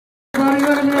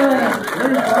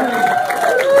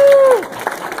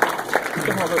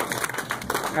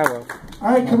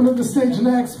right, coming up the stage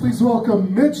next, please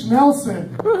welcome Mitch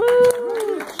Nelson.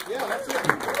 Yeah, that's it.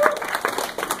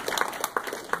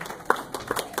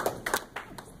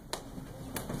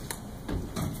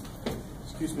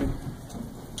 Excuse me.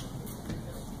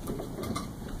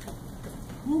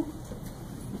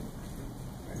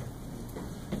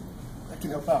 I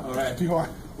can help out. All right. If you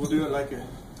want. We'll do it like a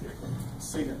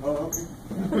singer. Oh, okay.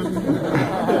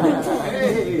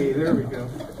 Hey, there we go.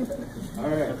 All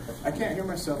right. I can't hear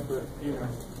myself, but, you know,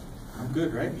 I'm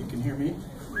good, right? You can hear me?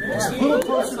 Yeah. A little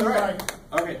closer to the mic.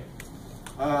 Okay.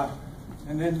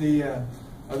 And then the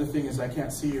other thing is I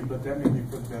can't see you, but that made me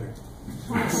feel better.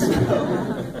 So,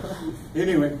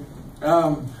 anyway,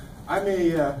 I'm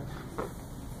a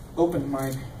open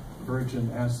mic virgin,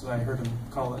 as I heard him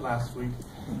call it last week.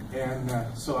 And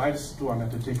so I just wanted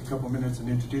to take a couple minutes and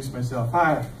introduce myself.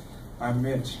 Hi, I'm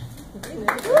Mitch.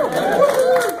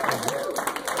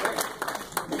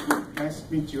 Nice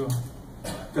to meet you all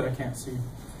that I can't see.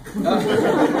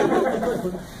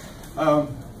 I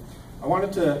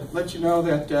wanted to let you know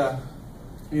that,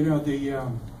 you know, you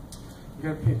got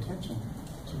to pay attention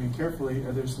to me carefully.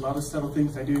 There's a lot of subtle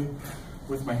things I do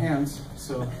with my hands.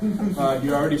 So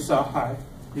you already saw hi.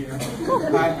 You know.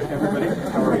 Hi, everybody.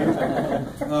 How are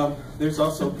you? There's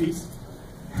also peace.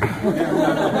 And,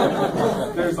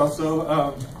 there's also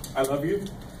I love you.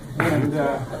 And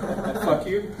fuck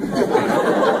you. So,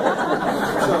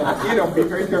 you know, be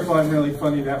very careful. I'm really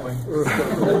funny that way.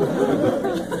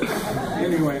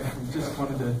 Anyway, I just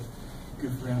wanted to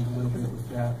goof around a little bit with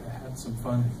that. I had some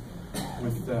fun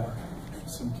with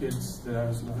some kids that I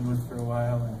was living with for a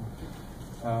while.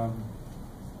 And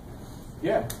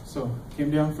yeah, so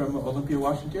came down from Olympia,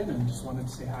 Washington, and just wanted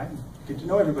to say hi and get to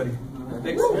know everybody.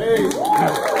 Thanks. Hey.